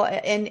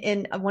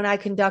 and when I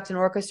conduct an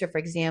orchestra, for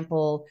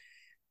example,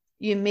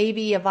 you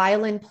maybe a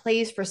violin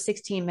plays for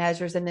 16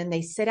 measures and then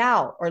they sit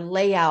out or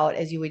lay out,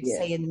 as you would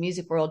say yes, in the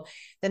music world.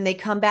 Then they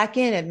come back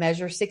in at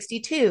measure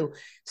 62.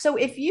 So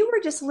if you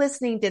were just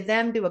listening to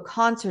them do a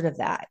concert of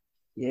that,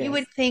 you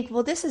would yes, think,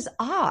 well, this is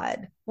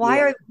odd. yes,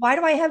 Why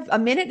do I have a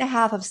minute and a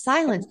half of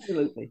silence?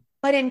 absolutely.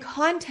 But in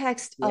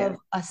context of Yes,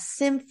 a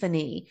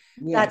symphony,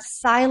 that yes,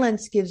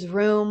 silence gives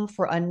room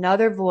for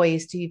another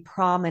voice to be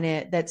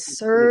prominent that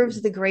serves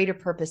absolutely. the greater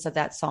purpose of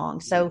that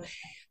song. So Yes.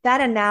 that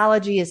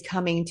analogy is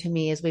coming to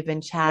me as we've been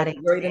That's a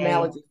chatting great today.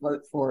 analogy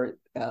for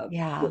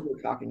Yeah. what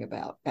we're talking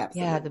about. Yeah,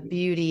 Absolutely.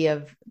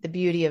 the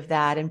beauty of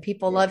that. And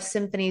people Yeah. love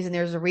symphonies and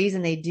there's a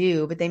reason they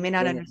do, but they may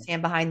not Yeah.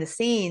 understand behind the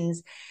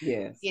scenes.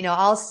 Yes.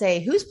 I'll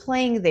say, who's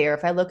playing there?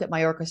 If I look at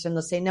my orchestra and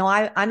they'll say, no,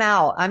 I'm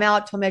out. I'm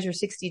out till measure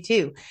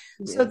 62.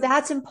 So Yes.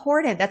 that's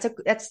important. That's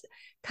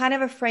kind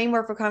of a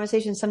framework for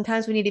conversation.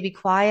 Sometimes we need to be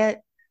quiet.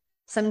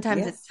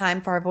 Sometimes it's Yes.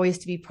 time for our voice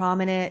to be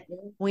prominent. Yes.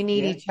 We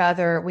need Yes. each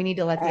other. We need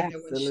to let the other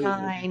one Absolutely.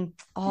 shine,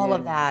 all Yeah.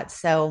 of that.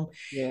 So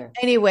Yeah.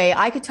 anyway,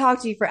 I could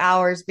talk to you for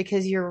hours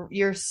because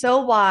you're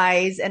so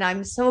wise and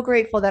I'm so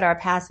grateful that our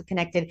paths have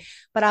connected.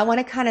 But I want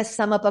to kind of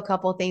sum up a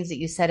couple of things that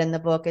you said in the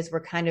book as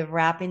we're kind of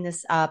wrapping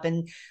this up.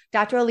 And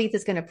Dr. Oletha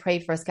is going to pray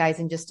for us guys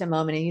in just a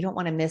moment, and you don't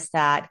want to miss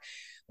that.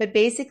 But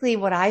basically,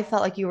 what I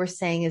felt like you were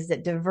saying is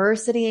that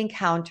diversity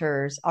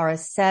encounters are a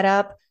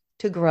setup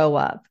to grow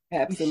up. You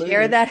share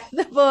Absolutely. that in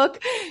the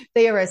book.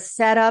 They are a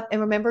setup.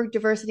 And remember,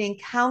 diversity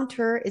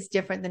encounter is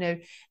different than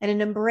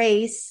an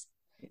embrace.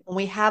 When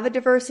we have a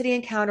diversity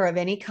encounter of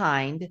any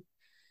kind,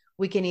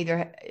 we can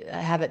either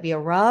have it be a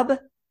rub and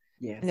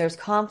Yes. there's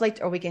conflict,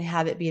 or we can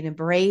have it be an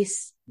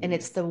embrace. And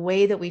it's Yes. the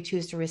way that we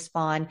choose to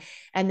respond.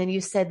 And then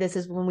you said this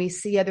is when we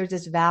see others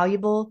as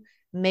valuable,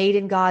 made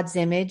in God's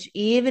image,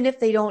 even if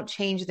they don't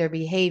change their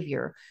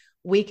behavior,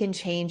 we can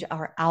change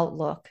our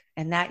outlook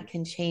and that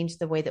can change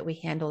the way that we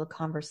handle the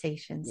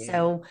conversation. Yes.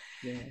 So,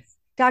 Yes.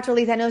 Dr.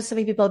 Leith, I know so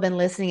many people have been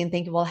listening and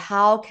thinking, well,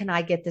 how can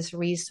I get this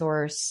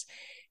resource?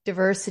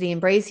 Diversity,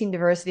 embracing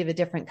diversity of a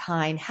different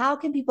kind. How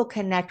can people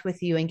connect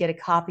with you and get a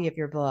copy of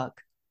your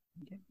book?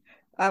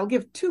 I'll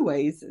give two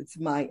ways. It's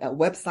my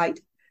website,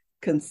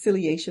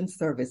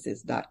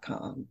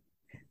 conciliationservices.com.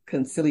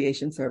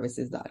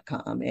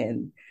 Conciliationservices.com.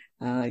 And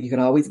you can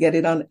always get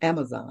it on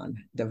Amazon.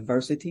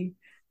 Diversity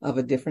of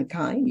a different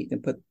kind. You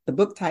can put the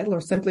book title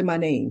or simply my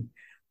name.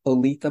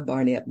 Oletha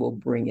Barnett will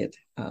bring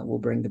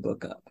the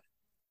book up.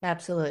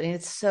 Absolutely. And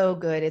it's so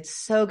good. It's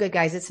so good,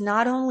 guys. It's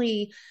not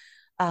only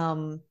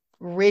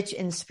rich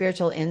in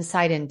spiritual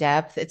insight and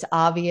depth, it's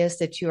obvious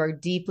that you are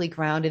deeply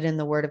grounded in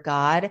the Word of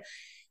God,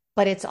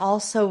 but it's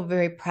also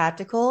very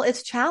practical.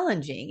 It's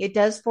challenging. It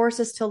does force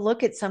us to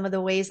look at some of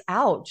the ways,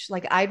 ouch,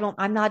 like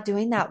I'm not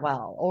doing that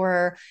well,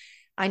 or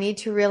I need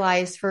to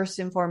realize first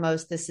and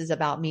foremost, this is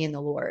about me and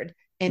the Lord.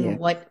 And Yeah.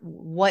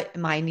 what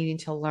am I needing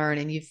to learn?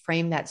 And you've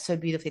framed that so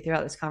beautifully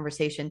throughout this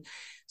conversation.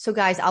 So,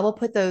 guys, I will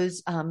put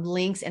those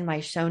links in my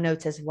show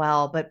notes as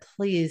well. But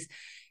please,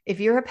 if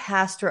you're a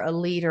pastor, a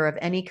leader of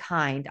any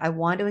kind, I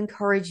want to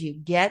encourage you,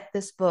 get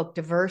this book,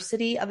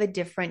 Diversity of a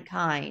Different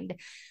Kind.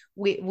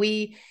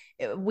 We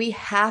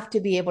have to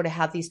be able to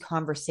have these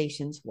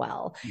conversations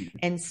well.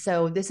 And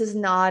so this is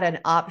not an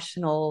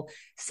optional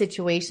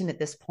situation at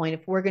this point.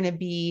 If we're going to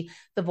be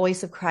the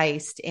voice of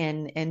Christ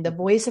and the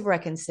voice of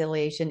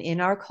reconciliation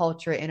in our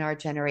culture, in our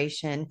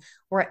generation,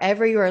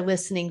 wherever you are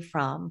listening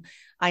from,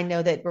 I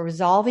know that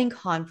resolving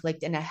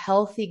conflict in a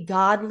healthy,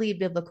 godly,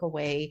 biblical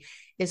way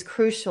is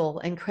crucial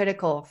and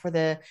critical for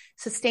the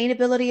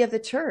sustainability of the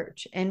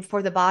church and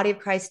for the body of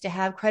Christ to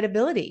have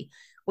credibility.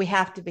 we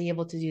have to be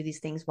able to do these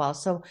things well.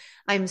 So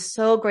I'm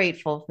so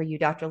grateful for you,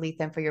 Dr.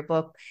 Oletha, and for your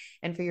book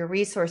and for your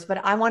resource.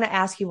 But I want to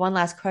ask you one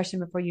last question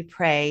before you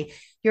pray.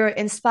 You're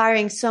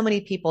inspiring so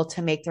many people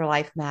to make their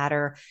life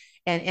matter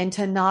and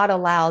to not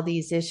allow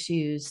these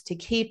issues to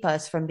keep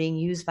us from being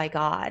used by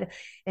God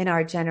in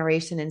our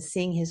generation and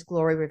seeing his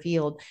glory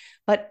revealed.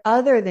 But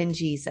other than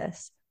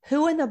Jesus,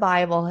 who in the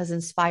Bible has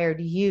inspired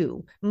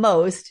you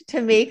most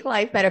to make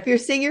life better? If you're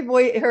seeing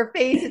her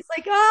face, it's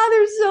like,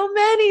 there's so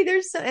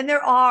many, and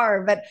there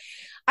are, but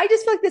I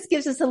just feel like this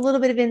gives us a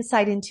little bit of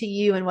insight into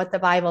you and what the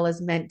Bible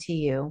has meant to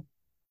you.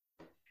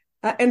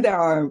 And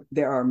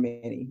there are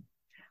many,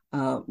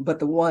 but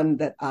the one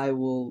that I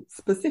will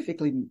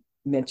specifically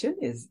mention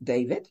is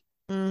David.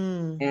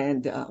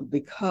 And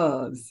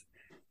because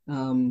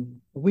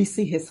we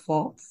see his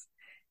faults,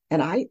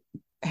 and I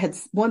had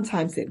one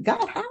time said,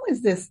 God, how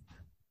is this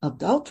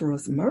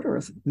adulterous,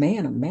 murderous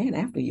man a man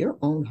after your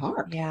own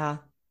heart? Yeah.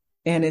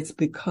 And it's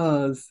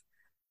because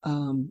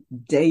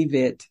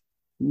David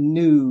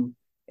knew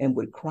and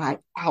would cry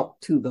out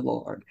to the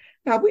Lord.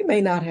 Now, we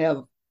may not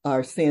have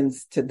our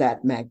sins to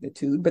that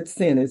magnitude, but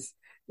sin is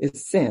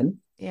sin.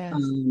 Yes.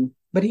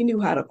 But he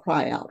knew how to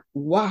cry out,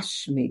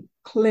 wash me,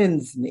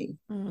 cleanse me,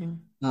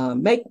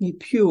 make me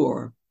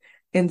pure.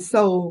 And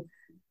so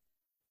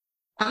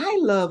I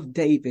love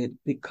David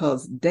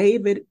because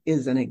David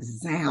is an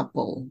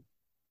example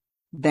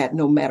that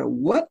no matter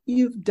what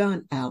you've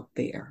done out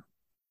there,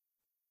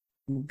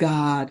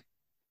 God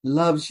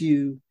loves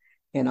you,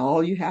 and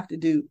all you have to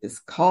do is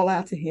call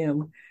out to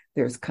him.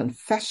 There's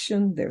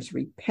confession, there's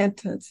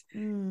repentance,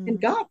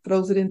 and God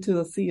throws it into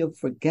a sea of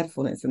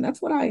forgetfulness. And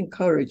that's what I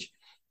encourage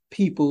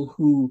people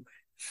who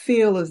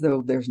feel as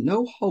though there's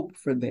no hope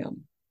for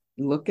them.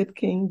 Look at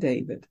King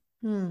David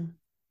and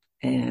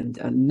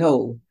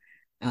know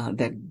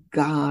that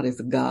God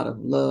is a God of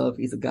love.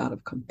 He's a God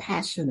of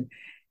compassion.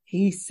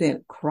 He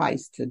sent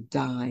Christ to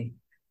die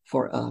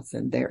for us,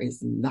 and there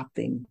is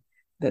nothing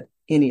that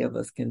any of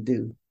us can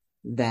do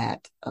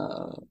that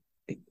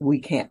we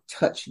can't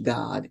touch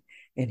God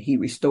and he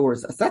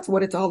restores us. That's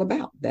what it's all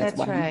about. That's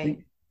why right.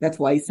 That's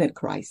why he sent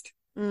Christ.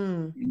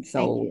 And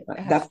so that's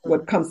Absolutely.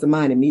 what comes to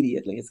mind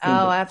immediately.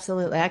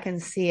 Absolutely. I can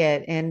see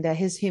it. And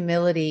his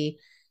humility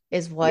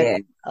is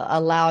what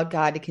allowed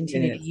God to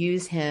continue to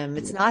use him.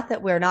 It's not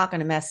that we're not going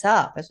to mess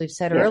up. As we've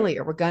said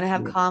earlier, we're going to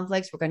have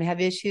conflicts. We're going to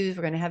have issues.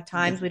 We're going to have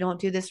times we don't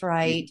do this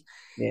right.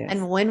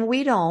 And when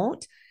we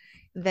don't,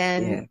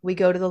 then we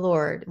go to the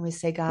Lord and we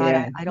say,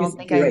 God, I don't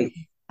think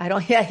I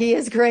don't. Yeah, he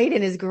is great.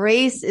 And his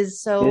grace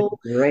is so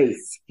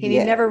grace. He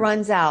never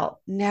runs out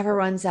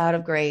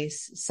of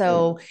grace.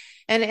 So,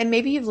 and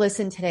maybe you've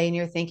listened today and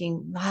you're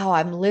thinking, wow,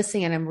 I'm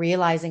listening and I'm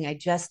realizing I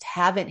just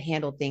haven't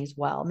handled things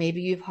well.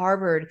 Maybe you've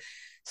harbored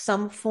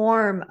some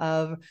form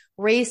of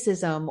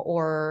racism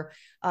or,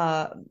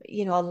 a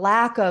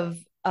lack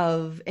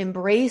of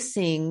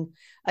embracing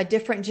a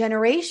different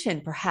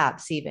generation,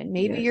 perhaps even.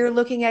 Maybe you're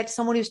looking at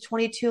someone who's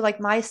 22, like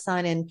my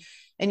son,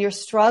 and you're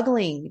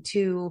struggling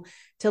to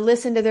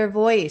listen to their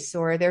voice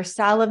or their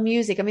style of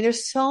music. I mean,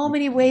 there's so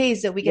many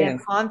ways that we can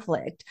have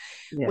conflict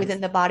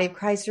within the body of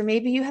Christ. Or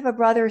maybe you have a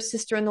brother or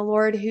sister in the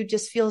Lord who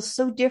just feels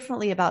so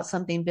differently about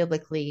something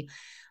biblically.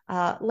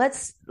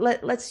 Let's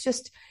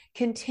just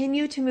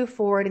continue to move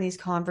forward in these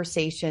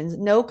conversations.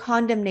 No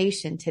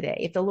condemnation today.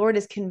 If the Lord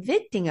is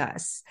convicting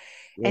us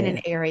in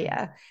an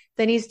area,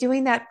 then he's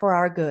doing that for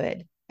our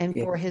good and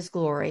for his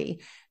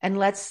glory. And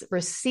let's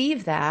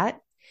receive that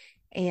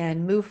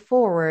and move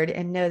forward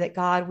and know that,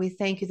 God, we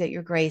thank you that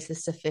your grace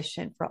is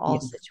sufficient for all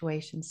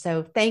situations.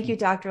 So thank you,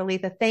 Dr.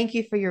 Oletha. Thank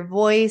you for your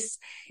voice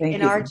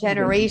in our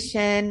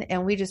generation.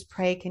 And we just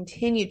pray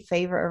continued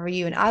favor over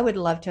you. And I would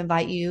love to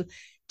invite you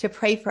to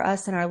pray for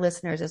us and our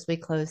listeners as we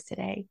close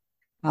today.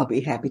 I'll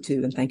be happy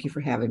to. And thank you for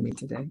having me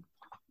today.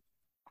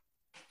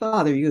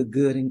 Father, you're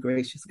good and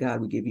gracious God.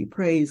 We give you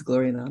praise,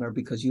 glory, and honor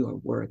because you are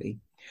worthy.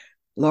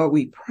 Lord,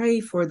 we pray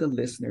for the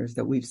listeners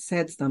that we've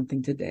said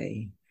something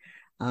today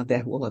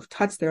that will have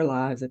touched their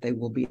lives, that they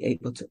will be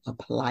able to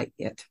apply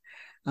it.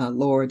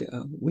 Lord,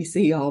 we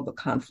see all the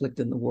conflict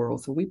in the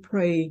world. So we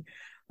pray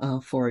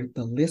for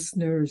the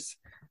listeners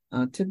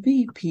to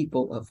be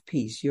people of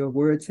peace. Your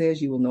word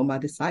says you will know my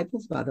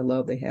disciples by the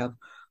love they have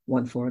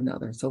one for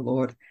another. So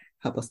Lord,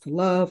 help us to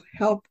love,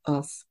 help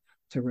us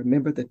to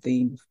remember the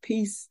theme of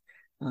peace,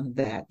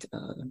 that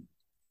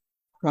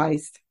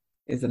Christ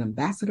is an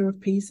ambassador of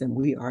peace and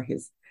we are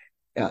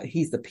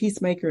he's the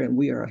peacemaker and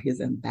we are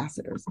his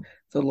ambassadors.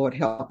 So Lord,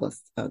 help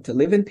us to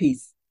live in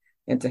peace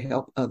and to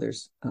help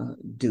others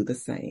do the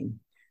same.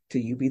 To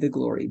you be the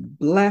glory.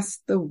 Bless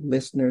the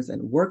listeners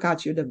and work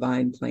out your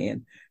divine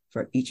plan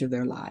for each of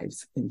their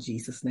lives. In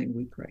Jesus' name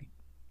we pray.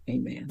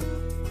 Amen.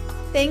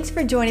 Thanks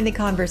for joining the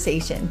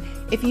conversation.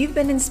 If you've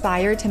been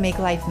inspired to make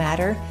life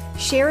matter,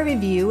 share a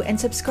review and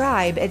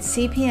subscribe at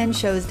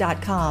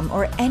cpnshows.com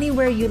or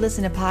anywhere you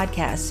listen to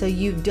podcasts so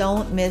you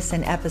don't miss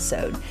an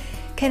episode.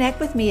 Connect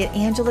with me at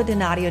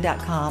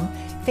angeladonadio.com,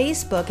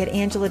 Facebook at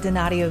Angela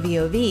Donadio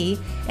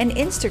VOV, and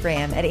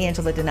Instagram at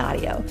Angela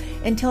Donadio.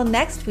 Until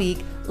next week,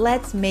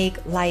 let's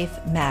make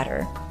life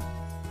matter.